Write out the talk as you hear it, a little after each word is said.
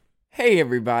Hey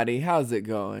everybody, how's it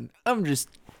going? I'm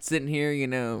just sitting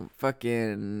here,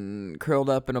 fucking curled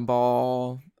up in a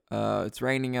ball. It's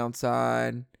raining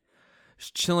outside.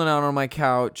 Just chilling out on my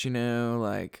couch,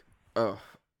 oh,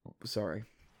 sorry.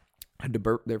 I had to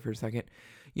burp there for a second.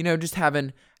 Just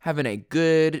having a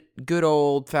good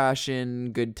old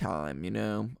fashioned good time,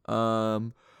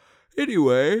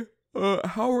 Anyway,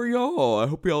 how are y'all? I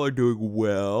hope y'all are doing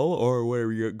well, or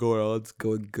whatever you got going on, it's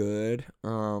going good.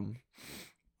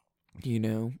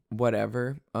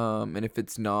 Whatever. And if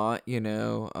it's not,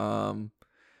 well,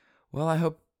 I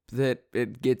hope that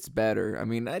it gets better. I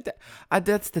mean,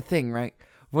 that's the thing, right?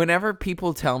 Whenever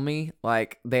people tell me,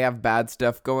 like, they have bad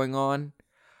stuff going on,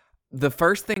 the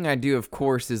first thing I do, of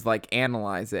course, is, like,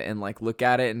 analyze it and, like, look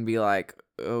at it and be like,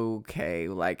 okay,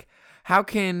 like, how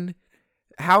can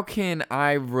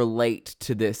I relate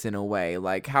to this in a way?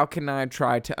 Like, how can I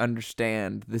try to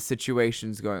understand the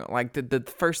situations going on? Like, the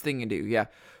first thing you do, yeah.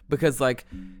 Because, like,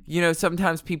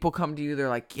 sometimes people come to you, they're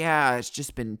like, yeah, it's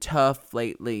just been tough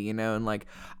lately, and, like,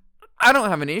 I don't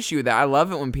have an issue with that. I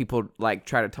love it when people, like,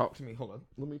 try to talk to me. Hold on.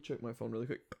 Let me check my phone really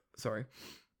quick. Sorry.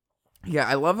 Yeah,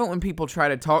 I love it when people try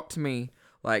to talk to me,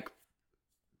 like,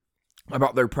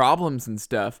 about their problems and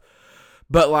stuff.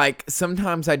 But, like,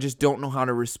 sometimes I just don't know how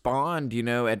to respond,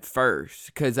 at first.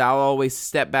 Because I'll always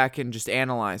step back and just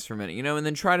analyze for a minute, and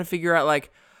then try to figure out, like,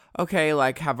 okay,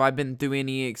 like, have I been through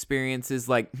any experiences,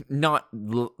 like, not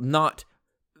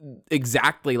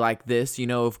exactly like this,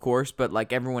 of course, but,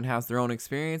 like, everyone has their own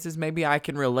experiences. Maybe I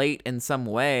can relate in some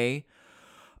way.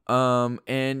 And,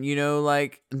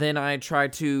 like, then I try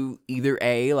to either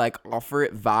A, like, offer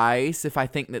advice if I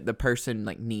think that the person,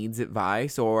 like, needs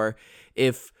advice, or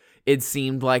if it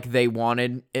seemed like they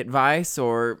wanted advice,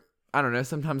 or I don't know,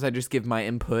 sometimes I just give my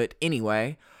input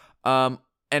anyway.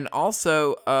 And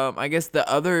also, I guess the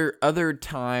other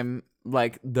time,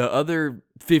 like the other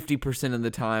 50% of the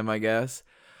time, I guess,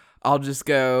 I'll just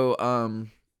go,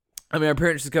 our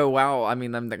parents just go, wow,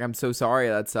 I'm so sorry,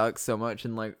 that sucks so much,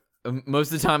 and, like,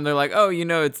 most of the time they're like, oh,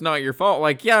 it's not your fault.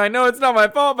 Like, yeah, I know it's not my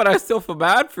fault, but I still feel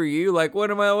bad for you. Like,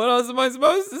 what else am I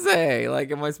supposed to say?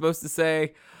 Like, am I supposed to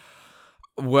say,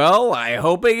 well, I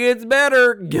hope it gets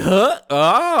better.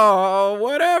 Oh,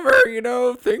 whatever.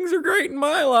 Things are great in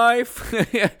my life.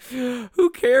 Who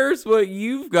cares what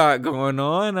you've got going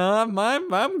on?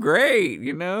 I'm great.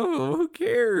 Who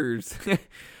cares?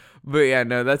 But yeah,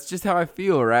 no, that's just how I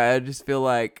feel, right? I just feel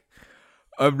like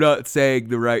I'm not saying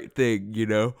the right thing,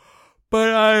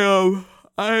 But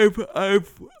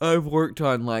I've worked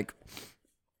on, like,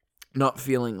 not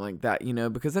feeling like that,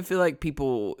 because I feel like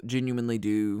people genuinely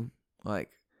do, like,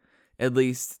 at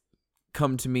least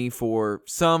come to me for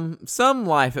some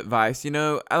life advice.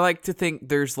 I like to think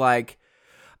there's, like,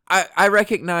 I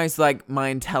recognize, like, my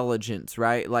intelligence,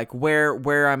 right? Like,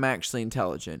 where I'm actually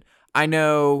intelligent. I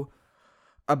know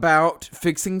about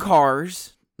fixing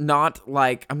cars. Not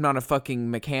like I'm not a fucking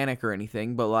mechanic or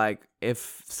anything, but, like,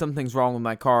 if something's wrong with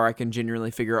my car, I can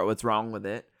genuinely figure out what's wrong with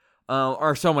it,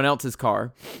 or someone else's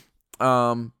car.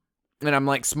 And I'm,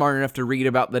 like, smart enough to read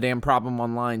about the damn problem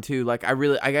online too. Like, I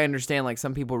understand, like,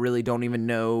 some people really don't even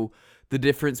know the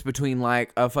difference between,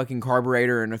 like, a fucking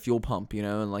carburetor and a fuel pump,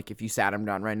 and, like, if you sat them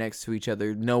down right next to each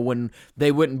other,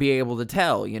 they wouldn't be able to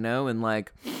tell, and,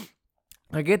 like,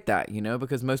 I get that,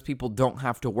 because most people don't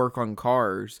have to work on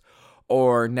cars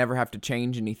or never have to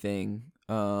change anything.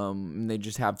 They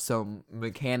just have some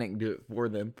mechanic do it for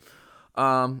them.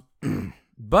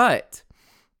 But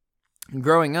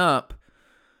growing up,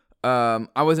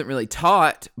 I wasn't really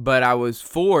taught, but I was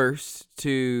forced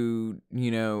to,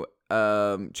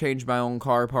 change my own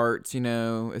car parts,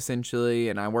 essentially.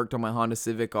 And I worked on my Honda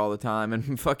Civic all the time.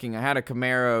 And fucking, I had a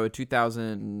Camaro, a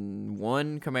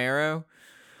 2001 Camaro.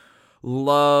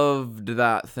 Loved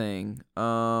that thing.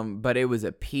 But it was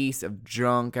a piece of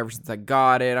junk ever since I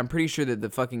got it. I'm pretty sure that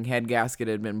the fucking head gasket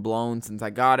had been blown since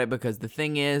I got it, because the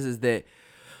thing is that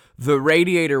the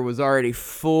radiator was already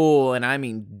full, and I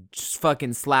mean just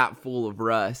fucking slap full of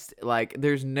rust. Like,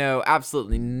 there's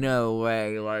absolutely no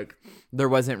way, like, there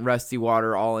wasn't rusty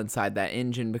water all inside that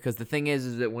engine, because the thing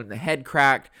is that when the head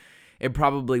cracked, it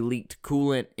probably leaked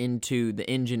coolant into the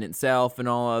engine itself and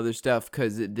all other stuff,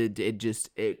 because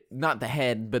it not the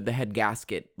head, but the head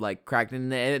gasket, like, cracked,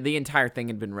 and the entire thing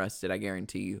had been rusted, I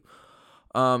guarantee you.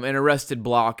 And a rusted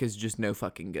block is just no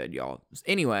fucking good, y'all.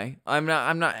 Anyway, I'm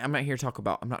not here to talk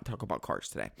about cars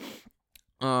today.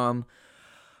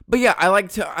 But yeah, I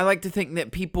like to think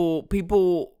that people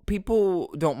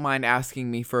don't mind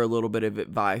asking me for a little bit of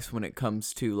advice when it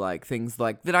comes to, like, things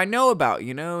like that I know about,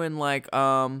 and, like,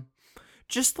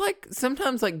 just, like,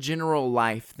 sometimes, like, general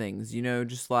life things,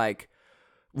 just, like,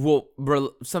 well,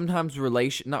 sometimes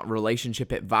not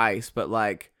relationship advice, but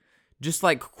like just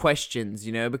like questions,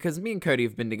 you know, because me and Cody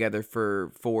have been together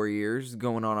for 4 years,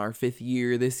 going on our 5th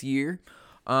year this year.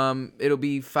 It'll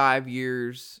be 5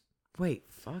 years. Wait,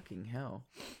 fucking hell.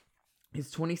 It's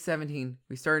 2017.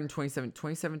 We started in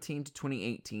 2017 to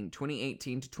 2018,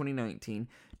 2018 to 2019,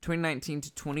 2019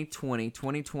 to 2020,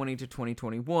 2020 to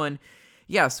 2021.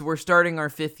 Yeah, so we're starting our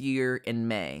 5th year in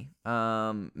May.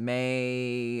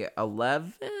 May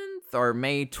 11th or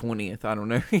May 20th. I don't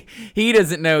know. He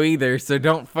doesn't know either, so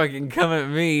don't fucking come at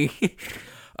me.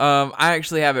 I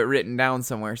actually have it written down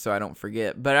somewhere so I don't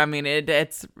forget. But I mean,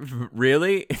 it's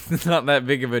really, it's not that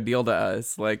big of a deal to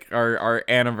us. Like our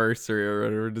anniversary or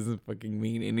whatever doesn't fucking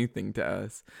mean anything to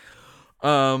us.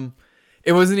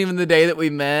 It wasn't even the day that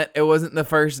we met. It wasn't the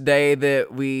first day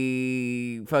that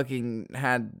we fucking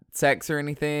had sex or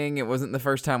anything. It wasn't the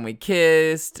first time we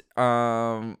kissed.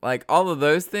 Like all of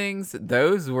those things,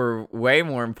 those were way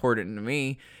more important to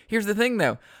me. Here's the thing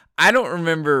though. I don't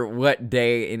remember what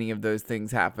day any of those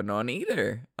things happened on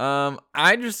either.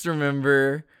 I just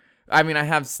remember, I mean, I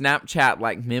have Snapchat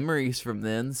like memories from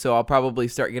then, so I'll probably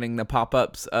start getting the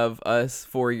pop-ups of us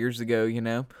 4 years ago, you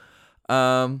know?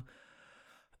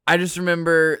 I just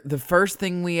remember the first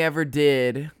thing we ever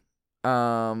did,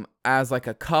 as like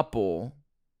a couple,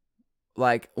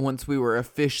 like once we were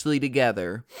officially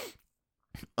together,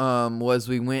 was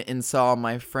we went and saw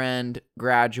my friend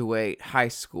graduate high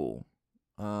school.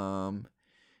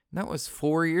 That was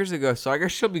 4 years ago, so I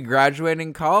guess she'll be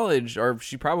graduating college, or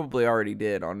she probably already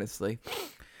did, honestly.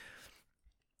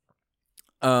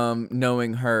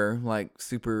 Knowing her, like,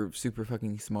 super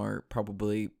fucking smart,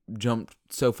 probably jumped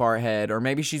so far ahead, or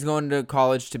maybe she's going to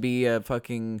college to be a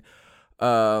fucking,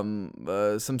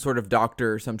 some sort of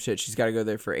doctor or some shit. She's got to go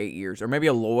there for 8 years, or maybe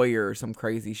a lawyer or some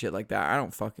crazy shit like that. I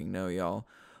don't fucking know, y'all.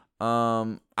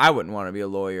 I wouldn't want to be a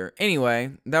lawyer.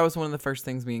 Anyway, that was one of the first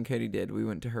things me and Katie did. We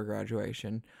went to her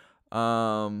graduation.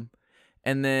 And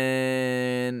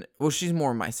then, well, she's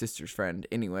more my sister's friend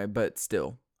anyway, but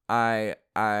still, I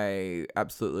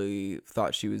absolutely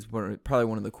thought she was probably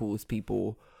one of the coolest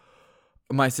people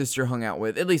my sister hung out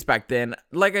with, at least back then.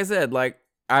 Like I said, like,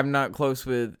 I'm not close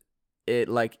with it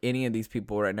like any of these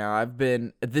people right now. I've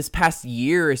been, this past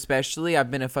year especially, I've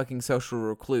been a fucking social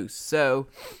recluse. So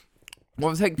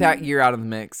we'll take that year out of the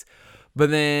mix. But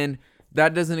then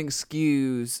that doesn't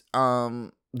excuse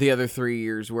the other 3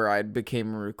 years where I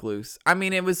became a recluse. I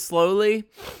mean, it was slowly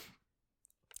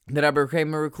that I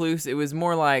became a recluse. It was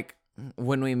more like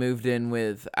when we moved in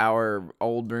with our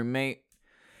old roommate.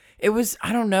 It was,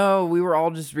 I don't know, we were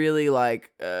all just really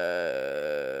like, I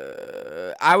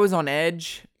was on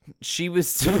edge. She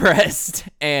was depressed,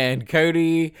 and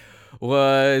Cody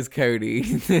was Cody.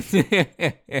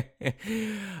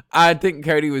 I think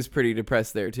Cody was pretty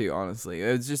depressed there too, honestly.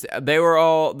 It was just, they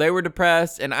were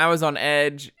depressed, and I was on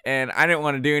edge, and I didn't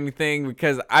want to do anything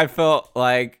because I felt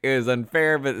like it was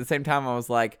unfair, but at the same time I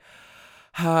was like,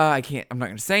 I'm not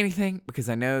going to say anything because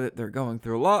I know that they're going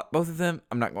through a lot, both of them.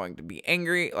 I'm not going to be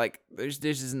angry. Like, there's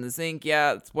dishes in the sink.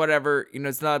 Yeah, it's whatever. You know,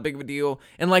 it's not a big of a deal.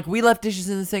 And, like, we left dishes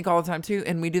in the sink all the time, too.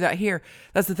 And we do that here.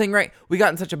 That's the thing, right? We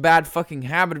got in such a bad fucking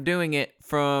habit of doing it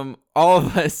from all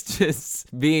of us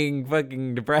just being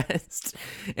fucking depressed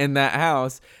in that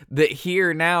house that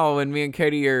here now when me and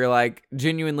Cody are, like,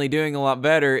 genuinely doing a lot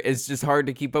better, it's just hard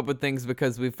to keep up with things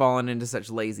because we've fallen into such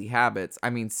lazy habits. I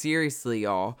mean, seriously,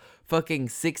 y'all. Fucking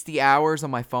 60 hours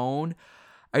on my phone.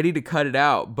 I need to cut it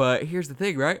out. But here's the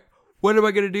thing, right? What am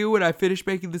I going to do when I finish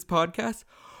making this podcast?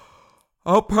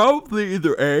 I'll probably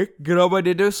either A, get on my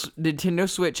Nintendo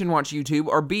Switch and watch YouTube,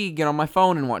 or B, get on my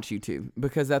phone and watch YouTube.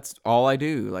 Because that's all I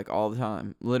do, like, all the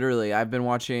time. Literally, I've been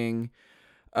watching,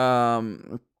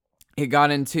 it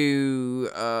got into,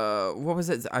 what was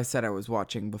it I said I was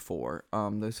watching before?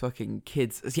 Those fucking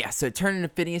kids. Yeah, so it turned into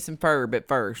Phineas and Ferb at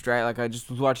first, right? Like, I just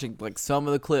was watching, like, some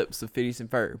of the clips of Phineas and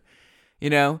Ferb,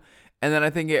 you know? And then I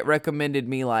think it recommended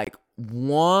me, like,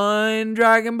 one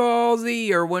Dragon Ball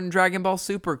Z or one Dragon Ball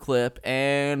Super clip,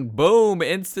 and boom,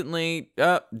 instantly,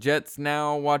 Jet's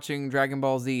now watching Dragon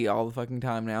Ball Z all the fucking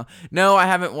time now. No, I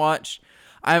haven't watched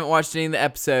any of the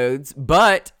episodes,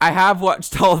 but I have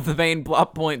watched all of the main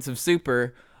plot points of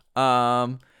Super,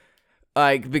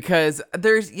 like, because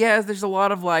there's a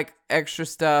lot of, like, extra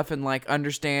stuff and, like,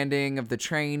 understanding of the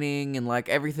training and, like,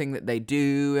 everything that they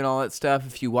do and all that stuff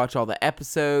if you watch all the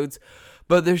episodes.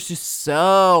 but there's just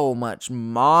so much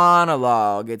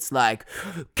monologue. It's like,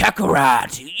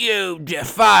 Kakarot, you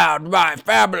defiled my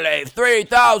family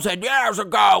 3,000 years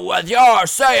ago with your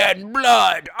Saiyan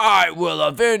blood. I will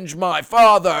avenge my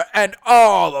father and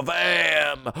all of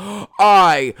them.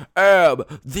 I am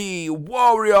the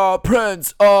warrior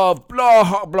prince of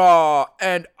blah blah,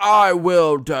 and I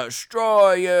will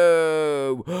destroy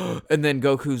you. And then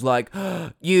Goku's like,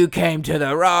 you came to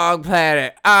the wrong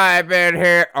planet. I've been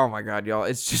here. Oh my god, y'all.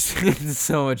 It's just it's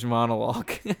so much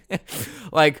monologue.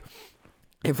 Like,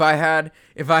 if I had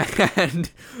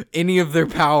any of their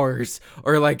powers,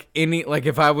 or like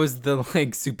if I was the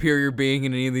like superior being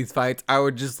in any of these fights, I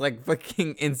would just like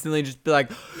fucking instantly just be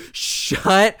like,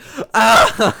 shut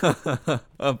up,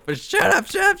 shut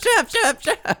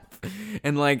up,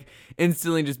 and like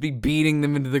instantly just be beating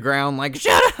them into the ground like,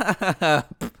 shut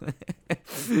up.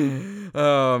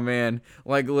 Oh man,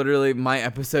 like literally my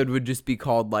episode would just be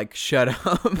called like, shut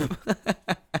up.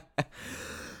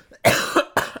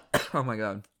 Oh my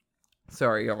god.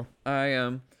 Sorry, y'all.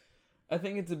 I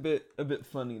think it's a bit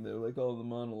funny though, like all the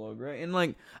monologue, right? And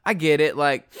like I get it,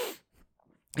 like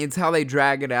it's how they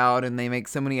drag it out and they make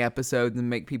so many episodes and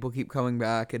make people keep coming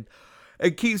back, and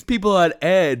it keeps people on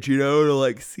edge, you know, to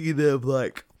like see them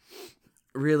like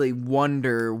really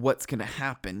wonder what's gonna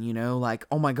happen, you know, like,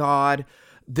 oh my god,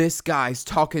 this guy's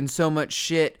talking so much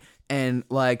shit. And,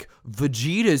 like,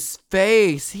 Vegeta's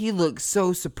face, he looks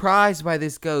so surprised by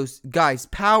this guy's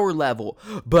power level.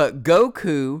 But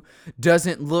Goku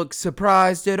doesn't look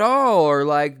surprised at all. Or,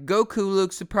 like, Goku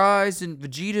looks surprised and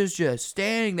Vegeta's just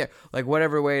standing there. Like,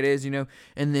 whatever way it is, you know.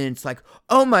 And then it's like,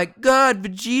 oh my god,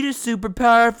 Vegeta's super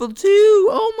powerful too.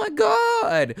 Oh my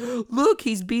god. Look,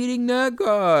 he's beating that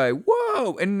guy.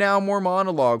 Whoa. And now more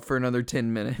monologue for another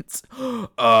 10 minutes.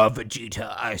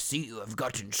 Vegeta, I see you have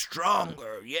gotten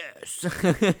stronger. Yes.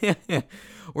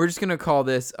 We're just gonna call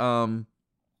this oh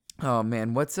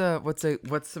man, what's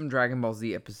some Dragon Ball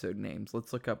Z episode names?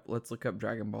 Let's look up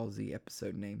Dragon Ball Z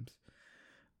episode names.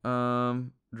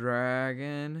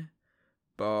 Dragon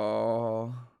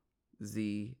Ball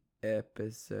Z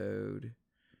episode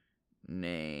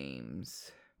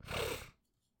names.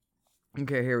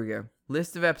 Okay, here we go.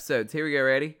 List of episodes. Here we go,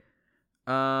 ready?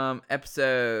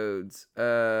 Episodes.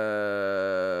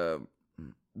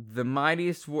 The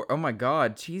Mightiest War. Oh my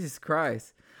god, Jesus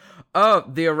Christ. Oh,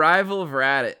 The Arrival of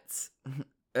Raditz.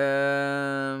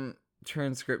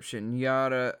 Transcription.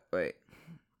 Yada. Wait.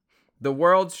 The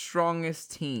World's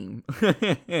Strongest Team.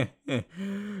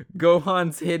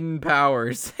 Gohan's Hidden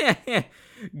Powers.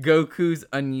 Goku's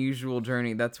Unusual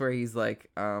Journey. That's where he's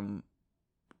like,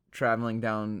 traveling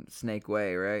down Snake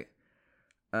Way, right?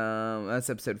 That's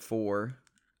episode 4.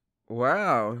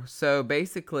 Wow. So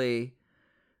basically,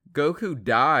 Goku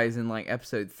dies in like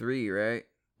episode 3, right?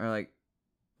 Or like,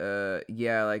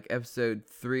 yeah, like episode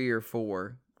 3 or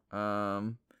 4.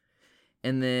 And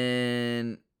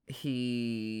then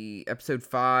episode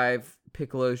 5,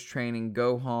 Piccolo's training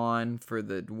Gohan for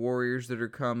the warriors that are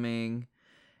coming.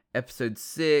 Episode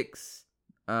 6,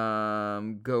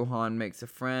 Gohan makes a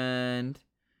friend.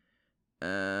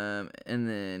 And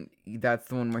then that's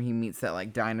the one where he meets that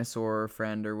like dinosaur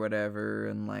friend or whatever,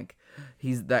 and like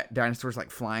that dinosaur's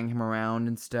like flying him around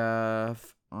and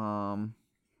stuff. Man,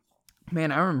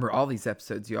 I remember all these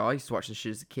episodes, y'all. I used to watch this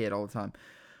shit as a kid all the time.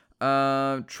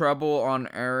 Trouble on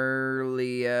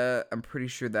Earlia. I'm pretty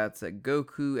sure that's a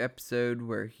Goku episode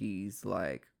where he's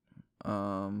like, like,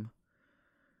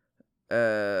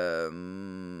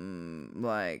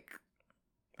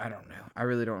 I don't know. I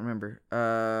really don't remember.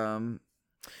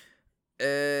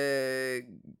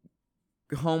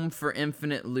 Home for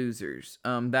Infinite Losers.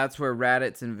 That's where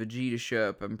Raditz and Vegeta show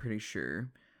up, I'm pretty sure.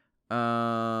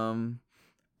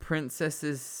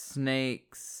 Princess's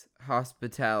Snake's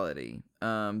Hospitality.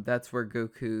 That's where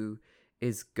Goku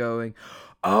is going.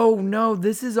 Oh no,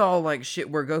 this is all like shit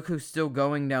where Goku's still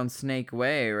going down Snake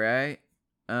Way, right?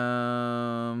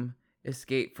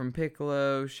 Escape from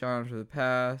Piccolo, Shadow of the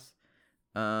Past.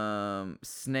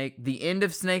 The end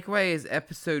of Snake Way is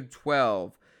episode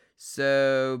 12.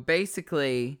 So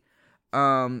basically,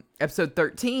 episode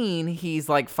 13, he's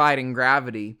like fighting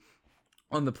gravity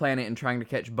on the planet and trying to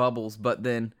catch Bubbles, but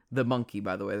then the monkey,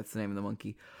 by the way, that's the name of the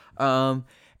monkey. And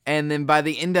then by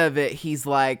the end of it, he's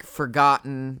like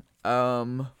forgotten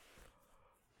how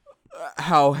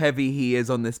heavy he is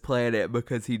on this planet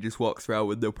because he just walks around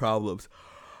with no problems.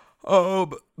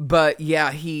 But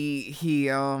yeah, he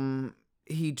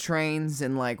trains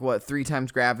in like 3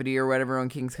 times gravity or whatever on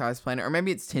King Kai's planet, or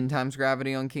maybe it's 10 times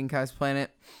gravity on King Kai's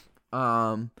planet.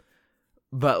 But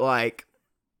like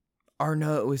or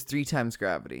no, it was 3 times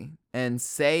gravity. And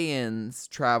Saiyans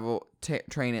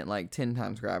train at like 10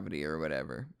 times gravity or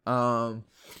whatever. Or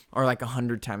like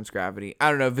 100 times gravity. I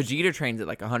don't know. Vegeta trains at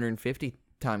like 150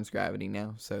 times gravity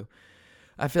now. So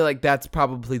I feel like that's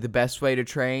probably the best way to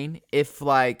train. If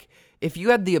you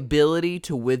had the ability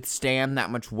to withstand that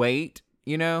much weight,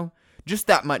 just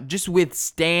that much, just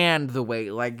withstand the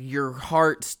weight, like your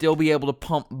heart still be able to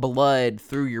pump blood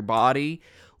through your body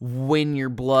when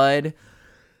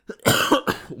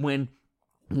when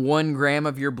 1 gram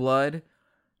of your blood,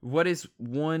 what is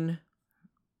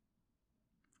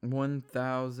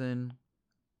 1,000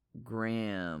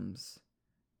 grams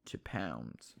to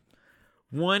pounds?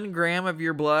 1 gram of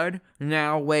your blood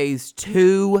now weighs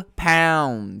 2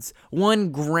 pounds.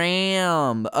 1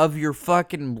 gram of your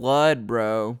fucking blood,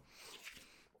 bro.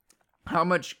 How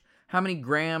many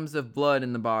grams of blood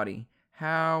in the body?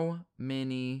 How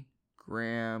many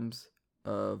grams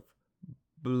of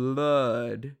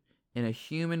blood in a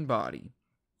human body?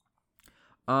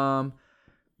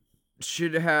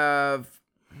 Should have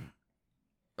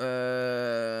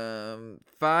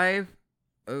 5.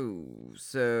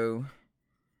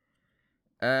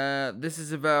 This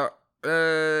is about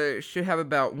should have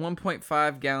about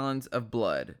 1.5 gallons of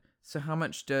blood. So how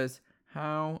much does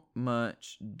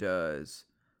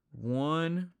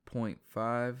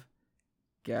 1.5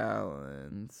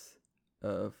 gallons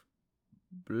of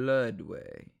blood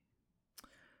weigh?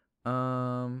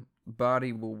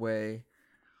 Body will weigh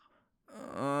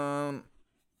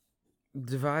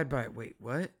divide by, wait,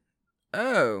 what?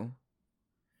 Oh.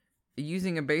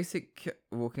 Using a basic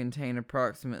will contain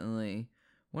approximately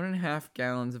 1.5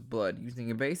 gallons of blood.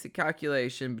 Using a basic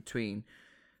calculation between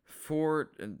 4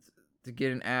 to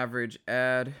get an average,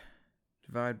 divide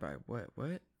by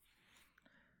what?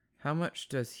 How much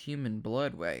does human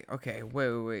blood weigh? Okay,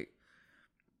 wait.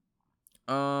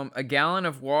 A gallon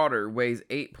of water weighs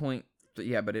 8 point...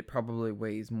 Yeah, but it probably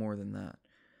weighs more than that.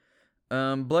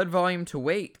 Blood volume to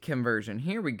weight conversion.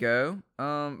 Here we go.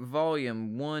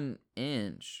 Volume 1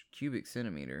 inch cubic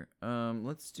centimeter.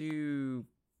 Let's do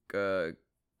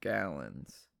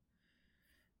gallons.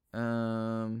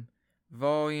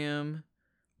 Volume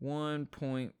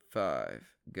 1.5.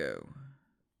 Go.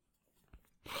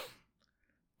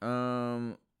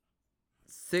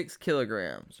 6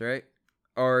 kilograms, right?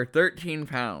 Or 13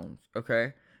 pounds.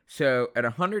 Okay. So at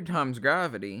 100 times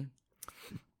gravity,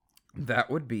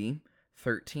 that would be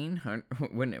 1,300.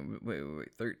 Wait.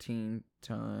 13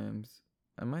 times.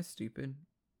 Am I stupid?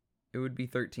 It would be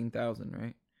 13,000,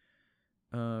 right?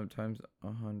 Times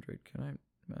 100. Can I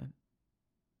math?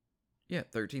 Yeah,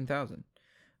 13,000.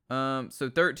 So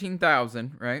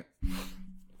 13,000, right?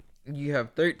 You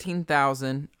have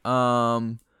 13,000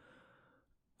 pounds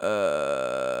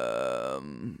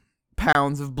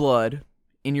of blood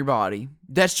in your body.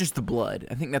 That's just the blood.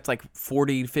 I think that's like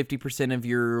 40 to 50% of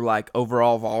your like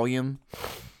overall volume.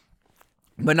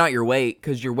 But not your weight,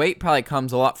 because your weight probably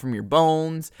comes a lot from your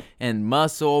bones and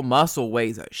muscle. Muscle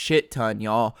weighs a shit ton,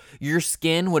 y'all. Your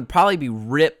skin would probably be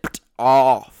ripped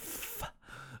off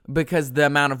because the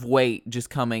amount of weight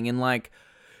just coming. And like,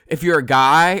 if you're a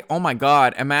guy, oh my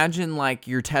God, imagine like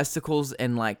your testicles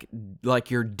and like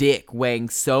your dick weighing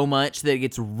so much that it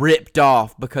gets ripped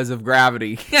off because of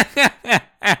gravity.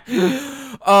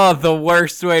 Oh, the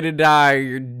worst way to die,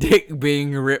 your dick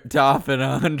being ripped off at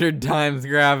 100 times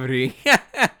gravity.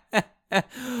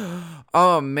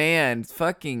 Oh man,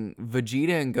 fucking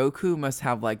Vegeta and Goku must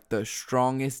have like the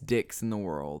strongest dicks in the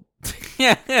world.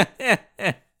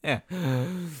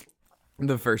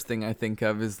 The first thing I think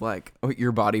of is like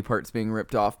your body parts being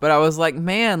ripped off. But I was like,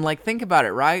 man, like think about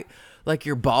it, right? Like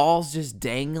your balls just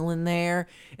dangling there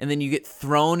and then you get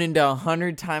thrown into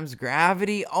 100 times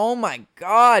gravity. Oh my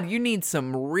God, you need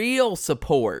some real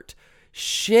support.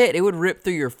 Shit, it would rip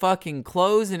through your fucking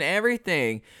clothes and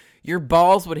everything. Your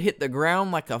balls would hit the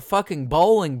ground like a fucking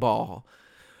bowling ball.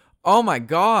 Oh my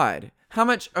God. How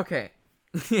much? Okay.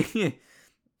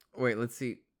 Wait, let's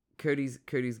see. Cody's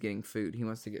getting food. He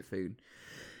wants to get food.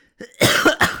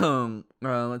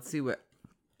 Let's see what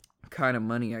kind of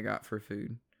money I got for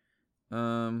food.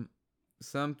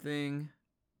 Something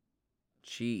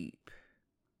cheap.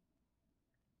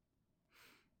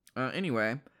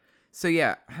 Anyway, so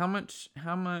yeah, how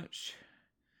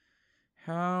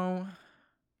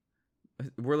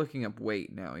we're looking up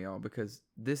weight now, y'all, because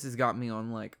this has got me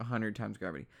on like 100 times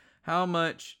gravity. How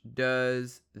much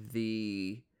does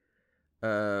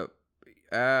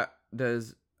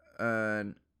does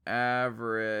an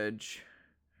average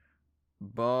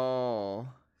ball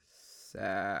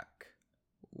sack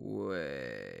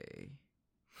weigh?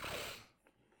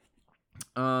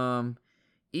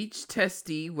 Each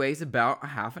testy weighs about a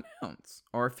half an ounce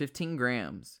or 15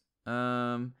 grams.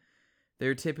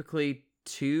 They're typically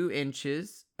 2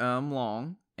 inches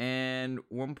long and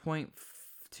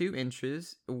 1.2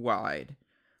 inches wide.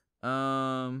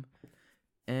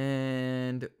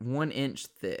 And 1 inch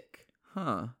thick.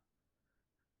 Huh.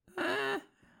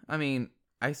 I mean,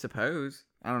 I suppose.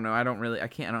 I don't know. I don't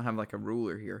have like a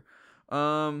ruler here.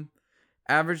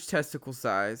 Average testicle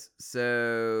size.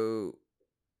 So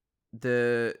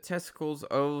the testicles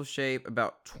oval shape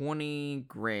about 20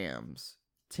 grams.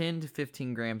 10 to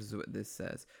 15 grams is what this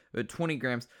says. But 20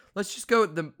 grams. Let's just go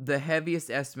with the heaviest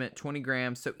estimate, 20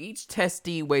 grams. So each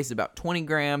testy weighs about 20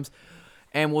 grams.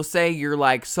 And we'll say your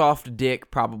like soft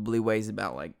dick probably weighs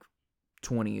about like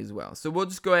 20 as well. So we'll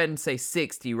just go ahead and say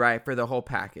 60, right, for the whole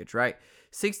package, right?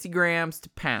 60 grams to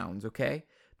pounds, okay?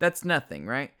 That's nothing,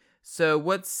 right? So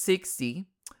what's 60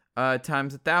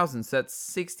 times 1,000? So that's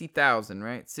 60,000,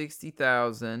 right?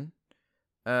 60,000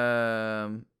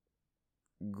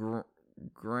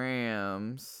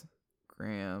 grams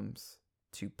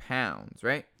to pounds,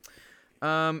 right?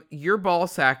 Your ball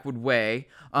sack would weigh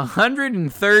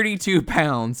 132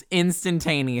 pounds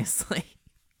instantaneously.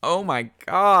 Oh my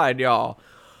God, y'all.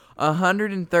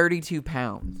 132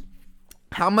 pounds.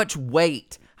 How much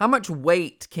weight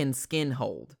can skin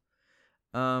hold?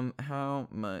 How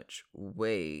much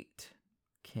weight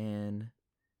can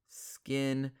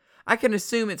skin... I can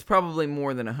assume it's probably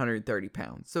more than 130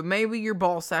 pounds. So maybe your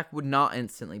ball sack would not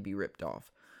instantly be ripped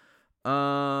off.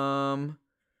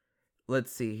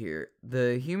 Let's see here.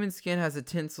 The human skin has a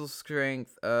tensile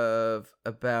strength of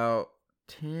about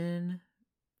 18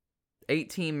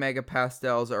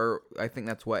 megapascals, or I think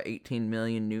that's 18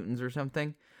 million newtons or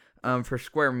something, for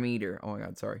square meter. Oh my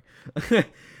God, sorry.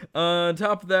 On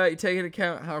top of that, you take into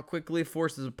account how quickly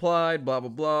force is applied, blah, blah,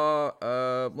 blah.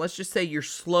 Let's just say you're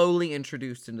slowly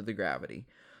introduced into the gravity.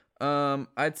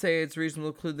 I'd say it's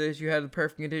reasonable to conclude that if you had the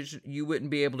perfect condition, you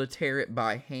wouldn't be able to tear it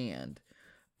by hand.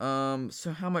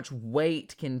 So how much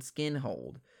weight can skin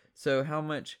hold? So how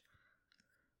much,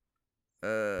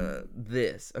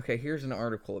 this. Okay, here's an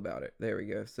article about it. There we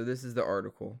go. So this is the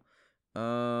article.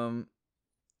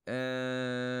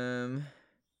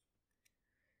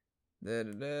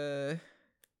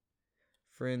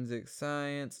 Forensic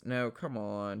science. No, come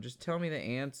on. Just tell me the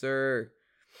answer.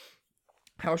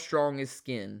 How strong is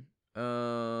skin?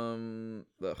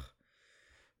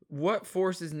 What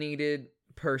force is needed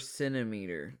per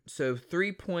centimeter? So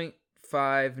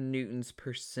 3.5 newtons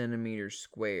per centimeter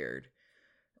squared.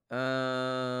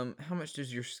 How much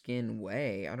does your skin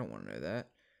weigh? I don't want to know that.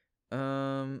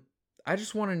 I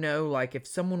just want to know, like, if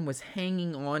someone was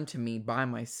hanging on to me by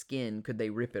my skin, could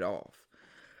they rip it off?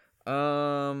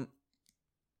 Taco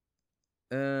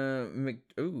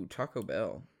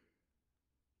Bell.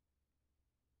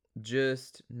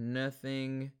 Just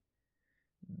nothing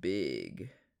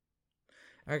big.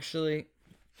 Actually,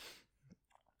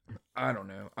 I don't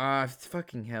know.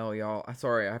 Fucking hell, y'all.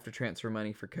 Sorry, I have to transfer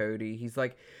money for Cody. He's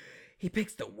like, he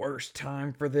picks the worst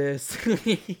time for this. I'm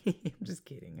just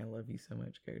kidding. I love you so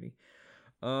much, Cody.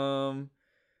 Wow.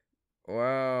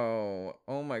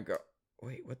 Oh my God.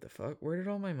 Wait, what the fuck? Where did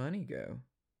all my money go?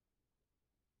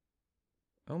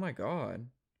 Oh my God.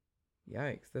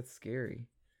 Yikes, that's scary.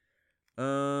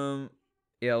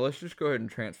 Yeah, let's just go ahead and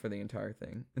transfer the entire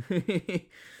thing.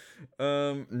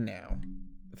 Now.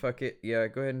 Fuck it. Yeah,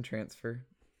 go ahead and transfer.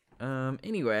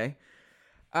 Anyway,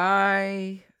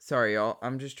 sorry y'all.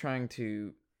 I'm just trying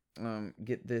to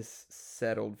get this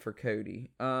settled for Cody.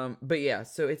 But yeah,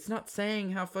 so it's not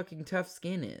saying how fucking tough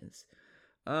skin is.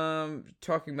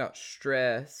 Talking about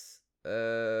stress.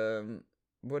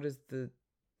 What is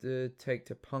the take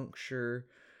to puncture?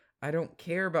 I don't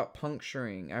care about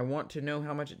puncturing. I want to know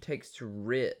how much it takes to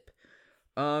rip.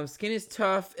 Skin is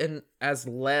tough and as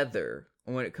leather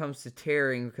when it comes to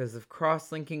tearing because of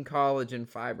cross-linking collagen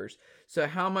fibers. So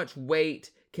how much weight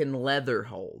can leather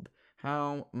hold?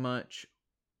 How much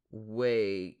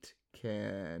weight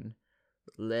can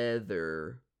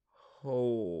leather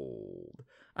hold?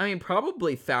 I mean,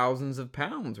 probably thousands of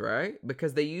pounds, right?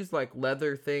 Because they use like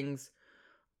leather things.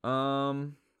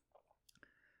 Tanned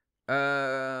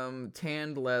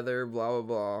leather, blah,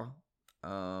 blah,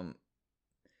 blah.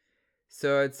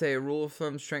 So I'd say a rule of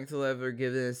thumb, strength of leather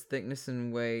given its thickness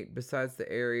and weight, besides the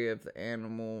area of the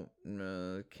animal,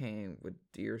 came with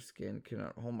deer skin,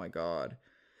 cannot, oh my God.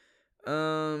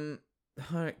 Can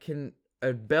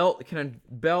a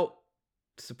belt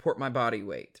support my body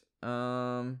weight?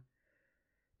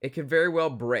 It could very well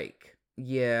break.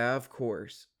 Yeah, of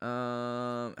course.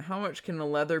 How much can a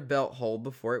leather belt hold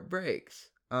before it breaks?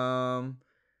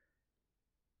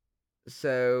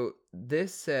 So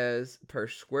this says per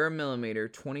square millimeter,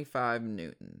 25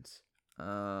 newtons.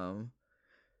 So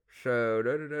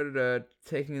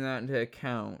taking that into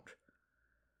account,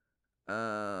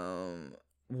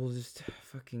 we'll just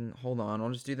fucking hold on.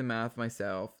 I'll just do the math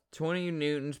myself. 20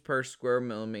 newtons per square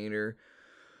millimeter.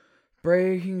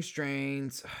 Breaking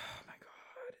strains. Oh my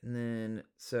god. And then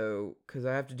so because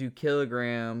I have to do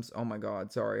kilograms. Oh my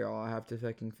god. Sorry, y'all. I have to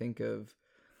fucking think of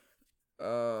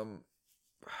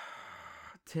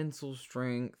tensile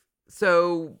strength.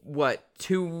 So what?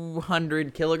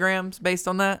 200 kilograms based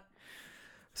on that.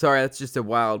 Sorry, that's just a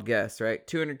wild guess, right?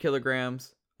 200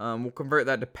 kilograms. We'll convert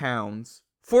that to pounds.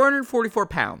 444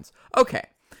 pounds. Okay.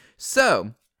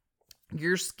 So,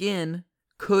 your skin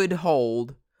could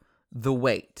hold the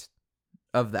weight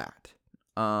of that.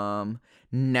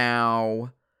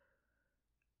 Now,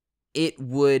 it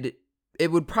would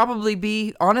probably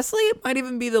be, honestly, it might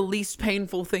even be the least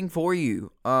painful thing for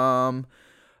you. Yeah.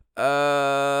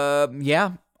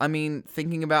 I mean,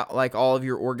 thinking about, like, all of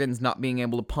your organs not being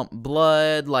able to pump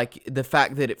blood, like, the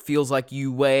fact that it feels like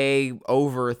you weigh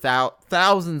over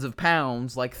thousands of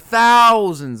pounds, like,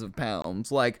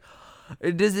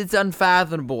 it's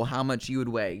unfathomable how much you would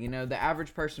weigh. You know, the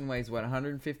average person weighs,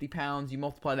 150 pounds? You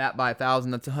multiply that by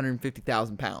 1,000, that's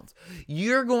 150,000 pounds.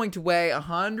 You're going to weigh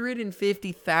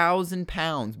 150,000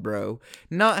 pounds, bro.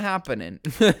 Not happening.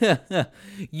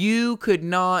 You could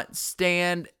not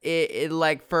stand it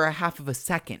like for a half of a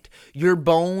second. Your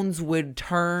bones would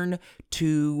turn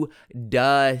to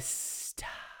dust.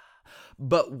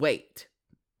 But wait.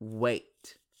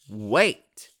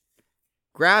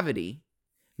 Gravity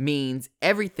means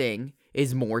everything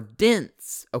is more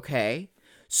dense, okay?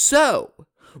 So,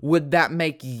 would that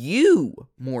make you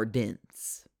more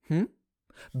dense?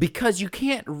 Because you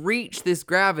can't reach this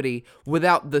gravity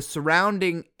without the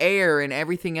surrounding air and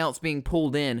everything else being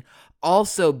pulled in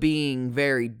also being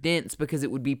very dense, because it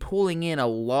would be pulling in a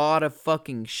lot of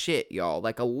fucking shit, y'all.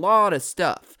 Like, a lot of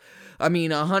stuff. I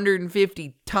mean,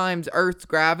 150 times Earth's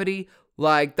gravity,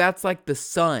 like, that's like the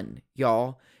sun,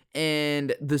 y'all.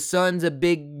 And the sun's a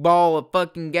big ball of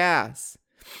fucking gas.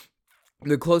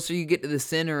 The closer you get to the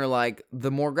center, like, the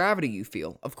more gravity you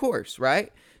feel, of course,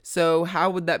 right? So how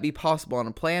would that be possible on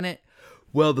a planet?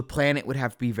 Well, the planet would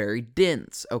have to be very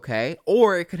dense, okay?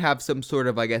 Or it could have some sort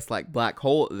of, I guess, like, black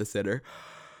hole at the center.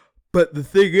 But the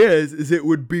thing is it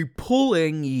would be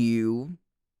pulling you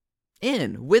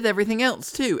in with everything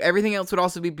else too. Everything else would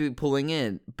also be pulling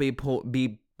in,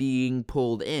 being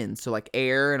pulled in. So like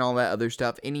air and all that other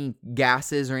stuff, any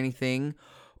gases or anything,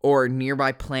 or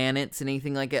nearby planets and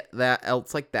anything like that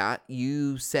else like that,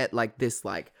 you set like this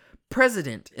like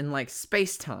precedent in like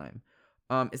space-time.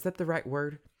 Is that the right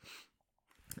word?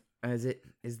 Is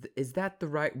that the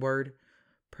right word?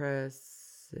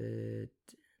 Precedent.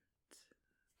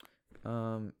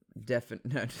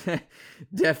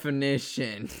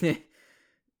 Definition.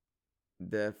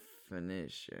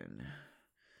 Definition.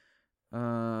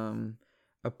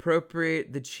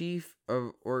 Appropriate, the chief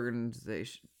of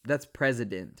organization. That's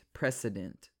president.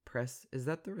 Precedent. Is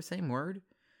that the same word?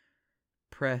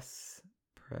 Press.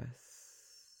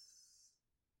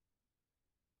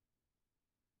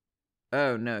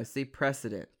 Oh no, see,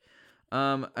 precedent.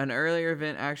 An earlier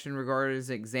event action regarded as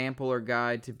an example or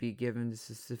guide to be given to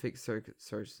specific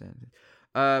circumstances.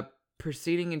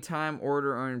 Proceeding in time,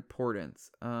 order, or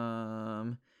importance.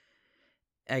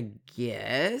 I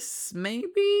guess,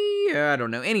 maybe? I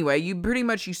don't know. Anyway, you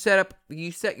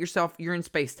set yourself, you're in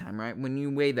space-time, right? When you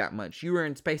weigh that much, you are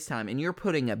in space-time, and you're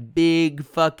putting a big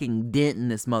fucking dent in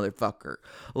this motherfucker.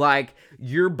 Like,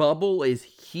 your bubble is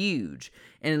huge,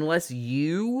 and unless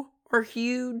you are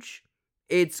huge,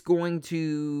 it's going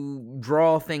to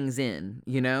draw things in,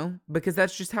 you know? Because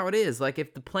that's just how it is. Like,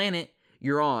 if the planet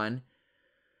you're on,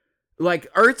 like,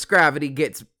 Earth's gravity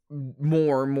gets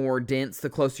more and more dense the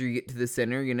closer you get to the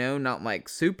center, you know? Not, like,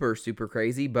 super, super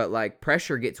crazy, but, like,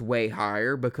 pressure gets way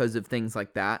higher because of things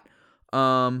like that.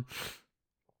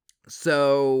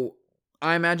 So,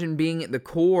 I imagine being at the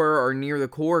core or near the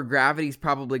core, gravity's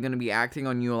probably going to be acting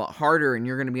on you a lot harder, and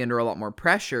you're going to be under a lot more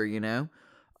pressure, you know?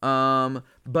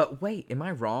 But wait, am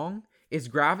I wrong? Is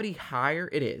gravity higher?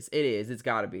 It is. It's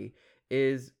gotta be.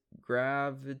 Is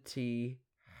gravity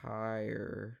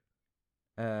higher,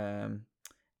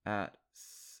 at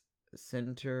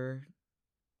center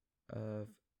of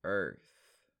Earth?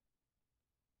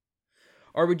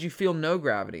 Or would you feel no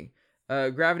gravity?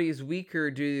 Gravity is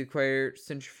weaker due to the equator,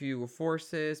 centrifugal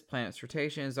forces. Planet's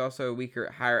rotation is also weaker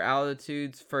at higher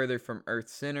altitudes, further from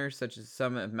Earth's center, such as the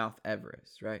summit of Mount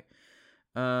Everest, right?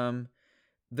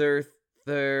 There are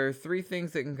There are 3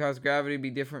 things that can cause gravity to be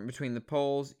different between the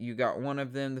poles. You got one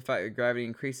of them. The fact that gravity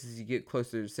increases as you get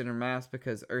closer to center mass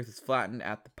because Earth is flattened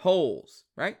at the poles,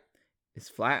 right? It's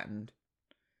flattened.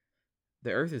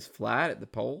 The Earth is flat at the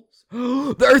poles?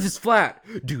 The Earth is flat!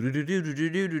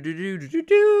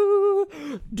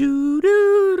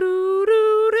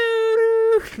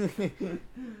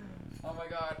 Oh my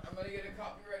god, I'm gonna get a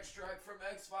copyright strike from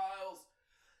X-Files.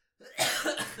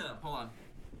 Hold on.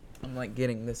 I'm like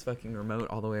getting this fucking remote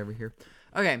all the way over here.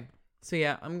 Okay, so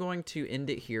yeah, I'm going to end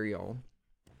it here, y'all.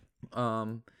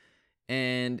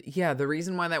 And yeah, the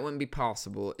reason why that wouldn't be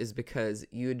possible is because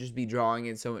you would just be drawing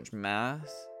in so much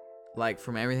mass, like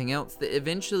from everything else, that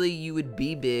eventually you would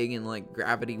be big and like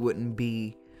gravity wouldn't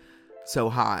be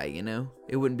so high, you know?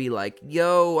 It wouldn't be like,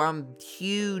 yo, I'm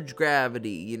huge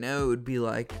gravity, you know? It would be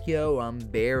like, yo, I'm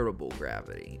bearable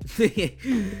gravity.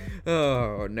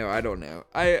 Oh, no, I don't know.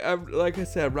 I'm like I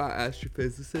said, I'm not an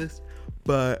astrophysicist,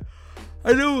 but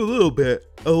I know a little bit.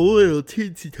 A little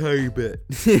teensy tiny bit.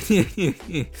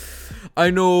 I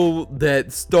know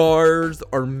that stars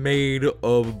are made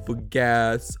of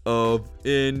gas what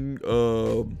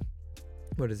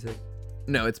is it?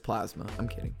 No, it's plasma. I'm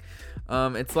kidding.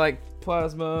 It's like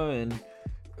plasma and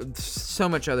so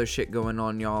much other shit going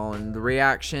on, y'all. And the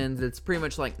reactions, it's pretty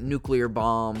much like nuclear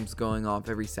bombs going off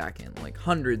every second. Like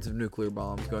hundreds of nuclear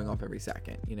bombs going off every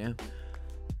second, you know?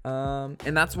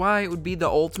 And that's why it would be the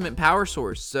ultimate power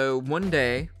source. So one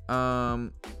day,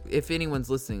 if anyone's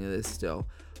listening to this still,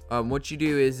 what you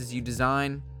do is you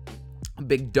design a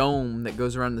big dome that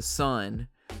goes around the sun,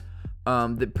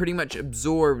 that pretty much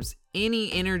absorbs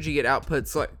any energy it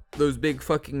outputs, like those big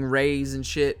fucking rays and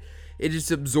shit. It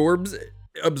just absorbs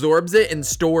it and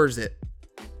stores it,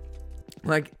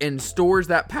 like, and stores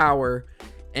that power,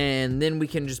 and then we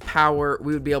can just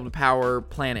we would be able to power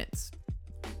planets.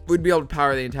 We'd be able to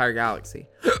power the entire galaxy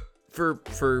for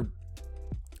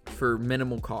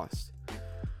minimal cost.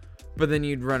 But then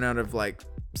you'd run out of like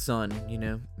sun, you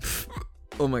know.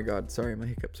 Oh my god, sorry, my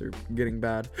hiccups are getting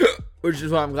bad. Which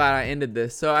is why I'm glad I ended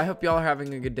this. So I hope y'all are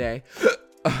having a good day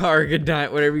or a good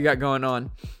night, whatever you got going on.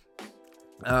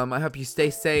 I hope you stay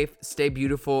safe, stay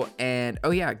beautiful, and oh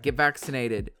yeah, get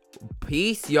vaccinated.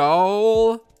 Peace,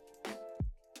 y'all.